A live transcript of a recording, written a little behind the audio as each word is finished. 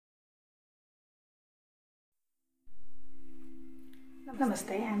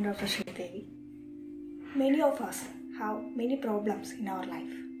Namaste, I am Dr. Sridevi. Many of us have many problems in our life.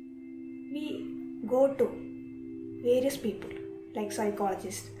 We go to various people like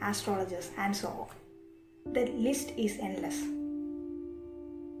psychologists, astrologers, and so on. The list is endless.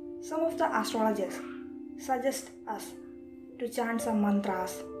 Some of the astrologers suggest us to chant some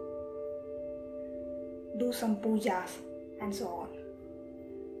mantras, do some pujas, and so on.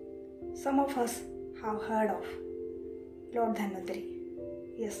 Some of us have heard of Lord Dhanwanthary.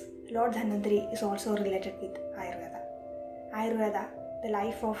 Yes, Lord Dhanwanthary is also related with Ayurveda. Ayurveda, the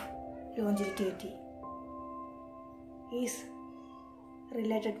life of longevity, is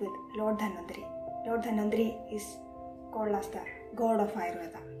related with Lord Dhanwanthary. Lord Dhanwanthary is called as the god of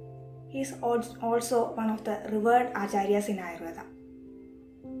Ayurveda. He is also one of the revered acharyas in Ayurveda.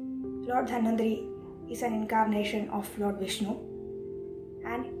 Lord Dhanwanthary is an incarnation of Lord Vishnu,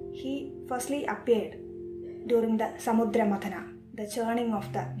 and he firstly appeared during the Samudra Mathana, the churning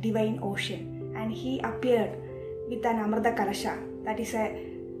of the divine ocean, and he appeared with an Amrita Kalasha, that is a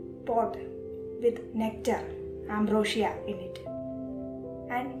pot with nectar, ambrosia in it.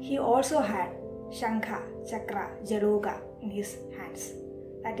 And he also had Shankha, Chakra, Jaloga in his hands,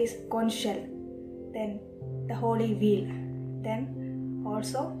 that is conch shell, then the holy wheel, then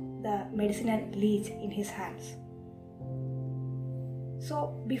also the medicinal leech in his hands.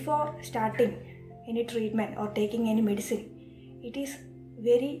 So before starting any treatment or taking any medicine, it is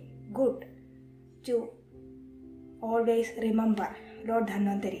very good to always remember Lord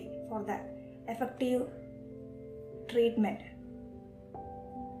Dhanwanthary for the effective treatment.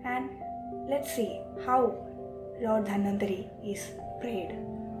 And let's see how Lord Dhanwanthary is prayed.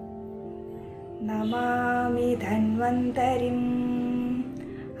 Namami Dhanwantarim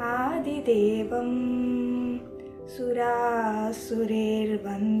Adidevam Surasurer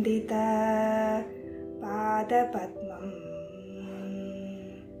Vandita Padapadmam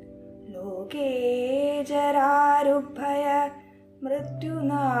Loke Jararubhaya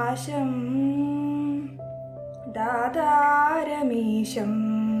Mrityunasham Dadaramisham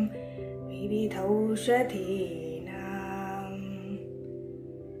Vividhaushadhenam.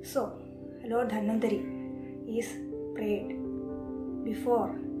 So, Lord Dhanwanthary is prayed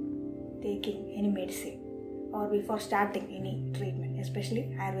before taking any medicine or before starting any treatment,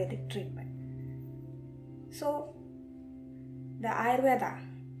 especially Ayurvedic treatment. So, the Ayurveda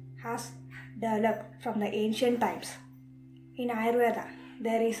has developed from the ancient times. In Ayurveda,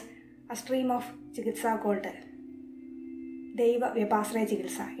 there is a stream of chikitsa called Deva Vyapasraya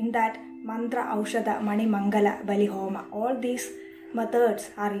Chikitsa. In that, mantra, aushadha, mani, mangala, bali, homa, all these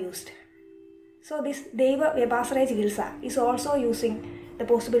methods are used. So this Deva Vyapasraya Chikitsa is also using the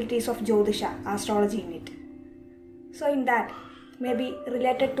possibilities of Jyotisha, astrology in it. So in that, maybe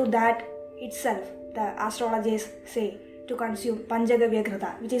related to that itself, the astrologers say to consume Panchagavya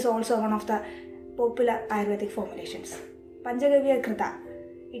Ghrutham, which is also one of the popular Ayurvedic formulations. Panchagavya Ghrutham,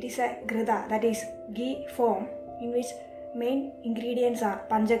 it is a Ghrutha, that is ghee form, in which main ingredients are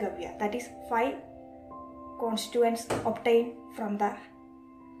Panchagavya, that is 5 constituents obtained from the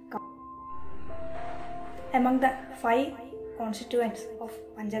cow. Among the 5 constituents of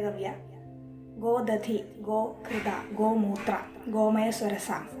Panchagavya, Go Dathi, Go Krida, Go Mutra, Gomaya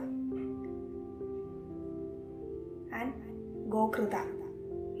Swarasa, and Go Krida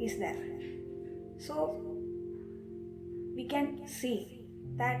is there. So we can see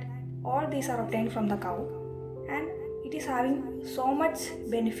that all these are obtained from the cow, and it is having so much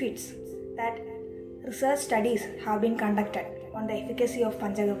benefits that research studies have been conducted on the efficacy of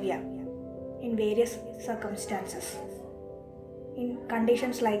Panchagavya in various circumstances. In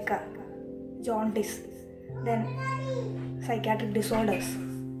conditions like jaundice, then psychiatric disorders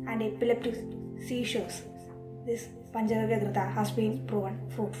and epileptic seizures, this Panchagavya Ghrutham has been proven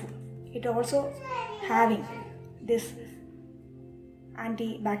fruitful. It also having this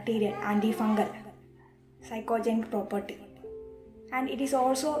antibacterial, antifungal, psychogenic property, and it is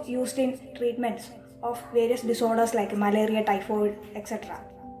also used in treatments of various disorders like malaria, typhoid, etc.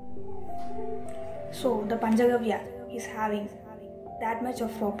 So the Panchagavya is having that much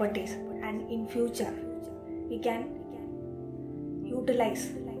of properties, and in future we can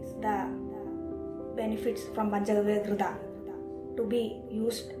utilize the benefits from Panchagavya Ghrutham to be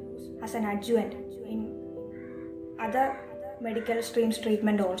used as an adjuvant in other medical streams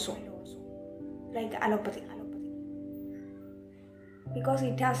treatment also, like allopathy, because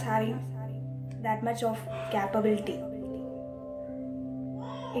it has having that much of capability.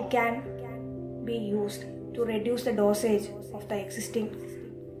 It can be used to reduce the dosage of the existing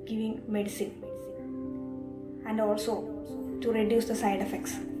giving medicine, and also to reduce the side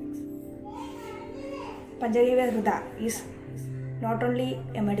effects. Panchagavya Ghrutham is not only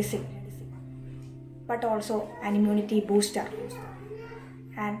a medicine but also an immunity booster.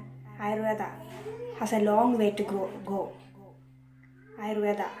 And Ayurveda has a long way to go.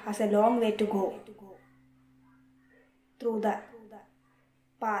 Ayurveda has a long way to go through the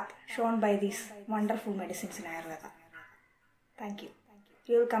path shown by these wonderful medicines in Ayurveda. Thank you.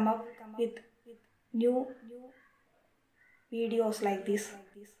 We will come up with new videos like this